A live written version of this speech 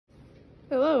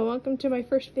Hello, welcome to my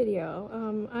first video.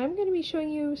 I'm going to be showing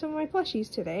you some of my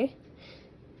plushies today.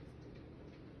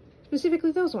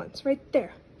 Specifically those ones, right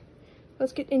there.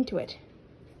 Let's get into it.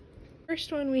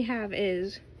 First one we have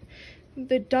is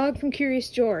the dog from Curious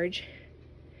George.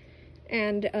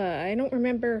 And I don't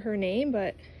remember her name,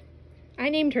 but I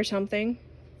named her something.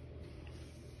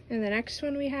 And the next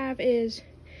one we have is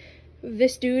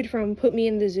this dude from Put Me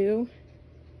in the Zoo.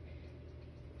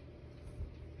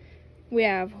 We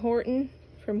have Horton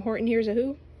from Horton Hears a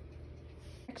Who.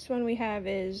 Next one we have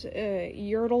is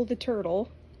Yertle the Turtle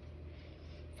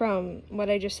from what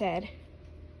I just said.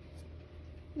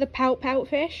 The Pout Pout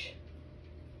Fish.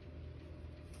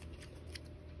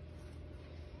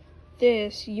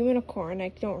 This unicorn, I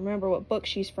don't remember what book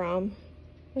she's from,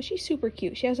 but she's super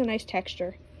cute. She has a nice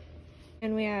texture.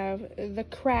 And we have the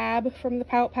crab from the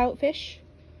Pout Pout Fish.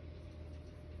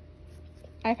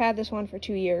 I've had this one for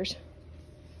 2 years.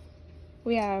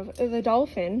 We have the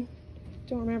dolphin.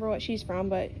 Don't remember what she's from,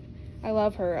 but I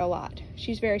love her a lot.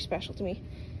 She's very special to me.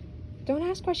 Don't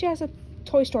ask why she has a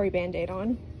Toy Story Band-Aid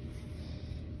on.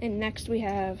 And next we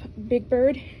have Big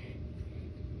Bird.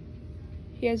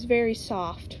 He is very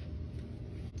soft.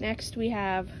 Next we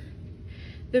have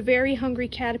the Very Hungry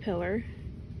Caterpillar.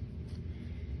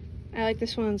 I like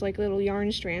this one's like little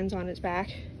yarn strands on its back.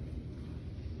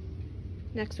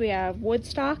 Next we have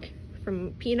Woodstock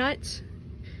from Peanuts.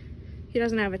 He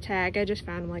doesn't have a tag, I just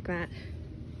found him like that.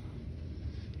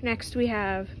 Next we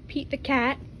have Pete the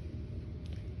Cat.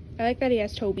 I like that he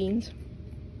has toe beans.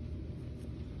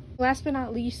 Last but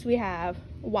not least we have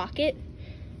Wocket.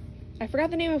 I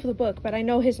forgot the name of the book, but I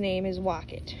know his name is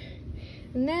Wocket.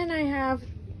 And then I have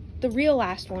the real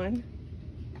last one.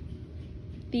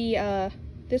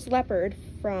 This leopard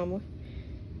from,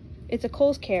 it's a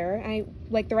Kohls Cares,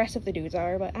 like the rest of the dudes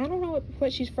are, but I don't know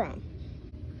what she's from.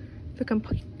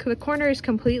 The corner is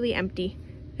completely empty.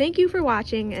 Thank you for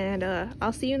watching, and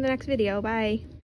I'll see you in the next video. Bye.